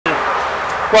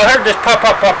Well, I heard this pop,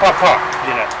 pop, pop, pop, pop,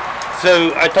 you know.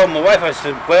 So I told my wife, I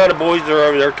said, well, the boys are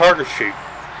over there target shooting.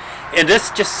 And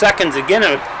this just seconds again,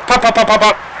 and pop, pop, pop, pop,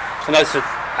 pop. And I said,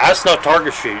 that's not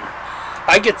target shooting.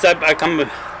 I get up, I come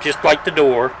just like the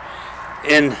door,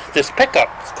 and this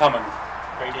pickup's coming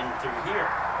right in through here.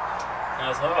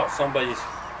 And I said, oh, somebody's,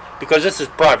 because this is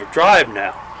private drive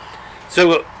now.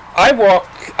 So I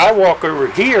walk over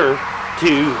here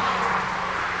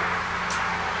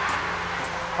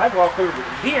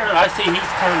and I see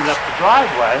he's turning up the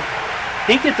driveway.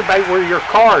 He gets about where your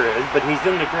car is, but he's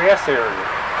in the grass area.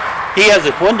 He has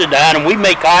his window down and we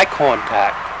make eye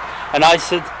contact. And I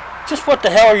said, just what the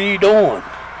hell are you doing?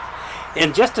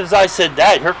 And just as I said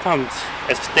that, here comes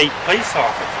a state police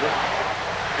officer.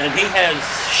 And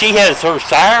she has her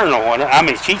siren on. I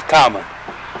mean, she's coming.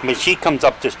 I mean, she comes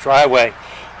up this driveway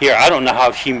here. I don't know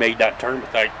how she made that turn,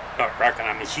 but I reckon.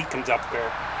 I mean, she comes up there.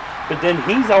 But then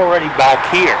he's already back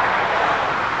here.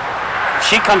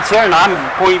 She comes here and I'm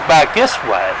going back this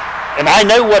way. And I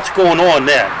know what's going on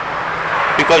then.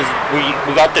 Because we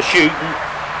got the shooting.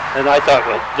 And I thought,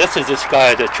 well, this is this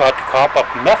guy that shot the cop up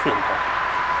in Mifflin.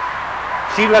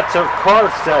 She lets her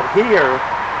car sit here.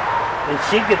 And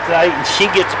she gets out and she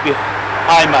gets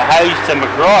behind my house and my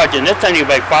garage. And it's only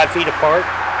about 5 feet apart.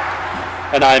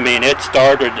 And I mean, it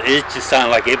just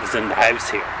sounded like it was in the house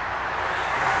here.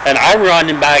 And I'm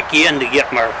running back in to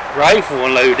get my rifle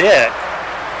and load it.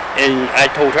 And I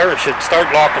told her I should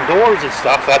start locking doors and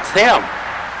stuff. That's him.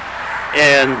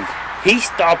 And he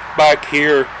stopped back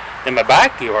here in my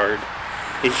backyard.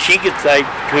 And she gets out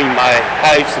between my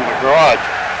house and my garage.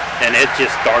 And it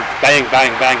just starts bang,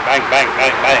 bang, bang, bang, bang,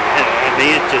 bang, bang.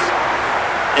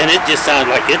 And it just sounds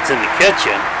like it's in the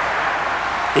kitchen.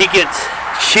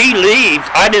 She leaves.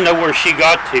 I didn't know where she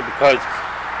got to because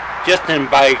just in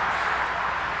about,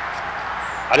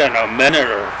 I don't know, a minute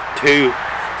or two,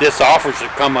 this officer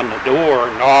come on the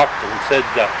door, knocked, and said,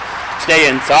 stay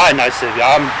inside. And I said,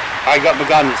 I got my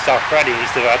gun and stuff ready. He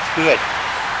said, that's good.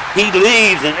 He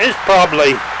leaves, and it's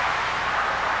probably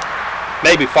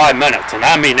maybe 5 minutes. And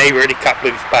I mean, they already cut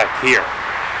loose back here.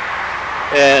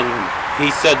 And he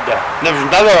said, there was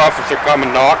another officer come and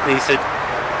knocked, and he said,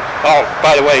 oh,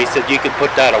 by the way, he said, you can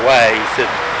put that away. He said,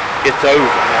 it's over.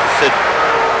 And I said,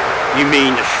 you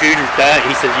mean the shooter's down?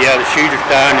 He said, yeah, the shooter's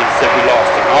down. He said, we lost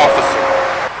an officer.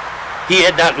 He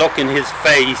had that look in his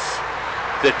face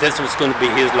that this was going to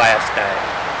be his last day.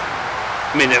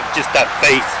 I mean, it was just that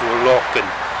faithful look and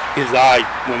his eye,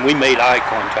 when we made eye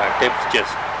contact, it was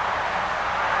just,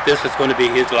 this was going to be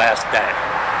his last day.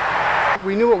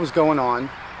 We knew what was going on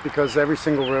because every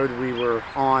single road we were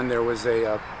on, there was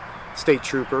a state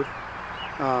trooper.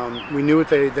 We knew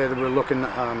they were looking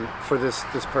for this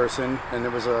person, and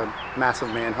there was a massive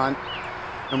manhunt.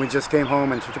 And we just came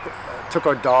home and took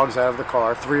our dogs out of the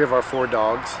car, 3 of our 4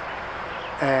 dogs.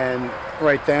 And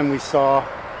right then we saw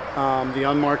the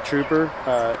unmarked trooper,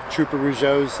 Trooper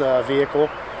Rougeau's vehicle,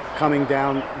 coming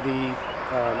down the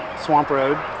swamp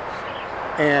road.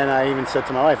 And I even said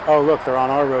to my wife, oh look, they're on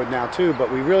our road now too. But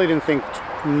we really didn't think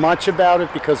much about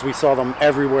it because we saw them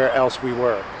everywhere else we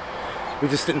were. We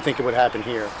just didn't think it would happen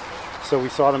here. So we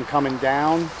saw them coming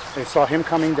down, they saw him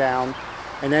coming down,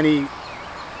 and then he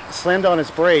slammed on his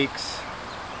brakes,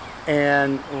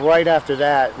 and right after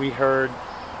that we heard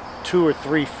 2 or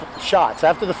 3 shots.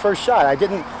 After the first shot, it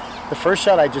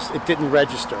didn't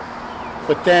register.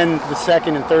 But then the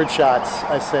second and third shots,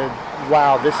 I said,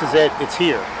 wow, this is it, it's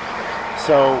here.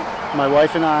 So my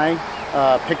wife and I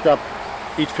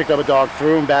each picked up a dog,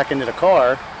 threw him back into the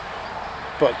car,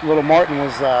 but little Martin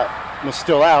was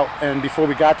still out, and before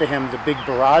we got to him, the big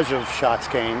barrage of shots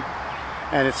came,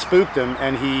 and it spooked him,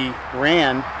 and he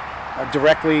ran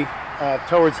directly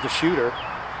towards the shooter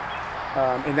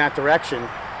in that direction,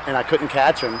 and I couldn't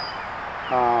catch him.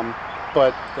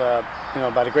 But you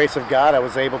know, by the grace of God, I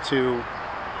was able to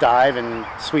dive and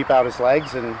sweep out his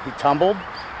legs, and he tumbled,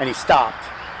 and he stopped.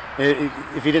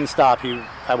 If he didn't stop,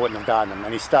 I wouldn't have gotten him.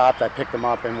 And he stopped. I picked him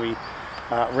up, and we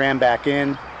ran back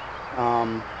in.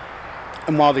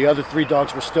 And while the other 3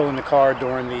 dogs were still in the car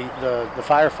during the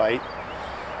firefight,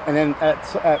 and then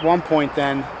at one point,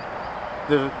 then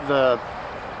the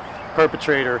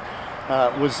perpetrator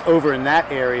was over in that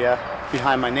area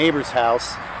behind my neighbor's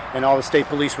house, and all the state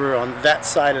police were on that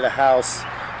side of the house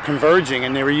converging,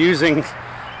 and they were using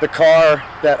the car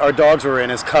that our dogs were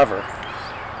in as cover.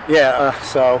 Yeah,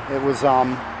 so it was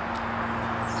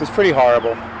pretty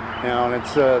horrible, you know. And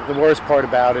it's the worst part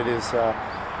about it is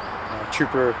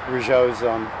Trooper Rougeau's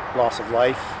loss of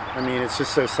life. I mean, it's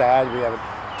just so sad. We have a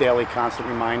daily, constant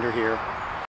reminder here.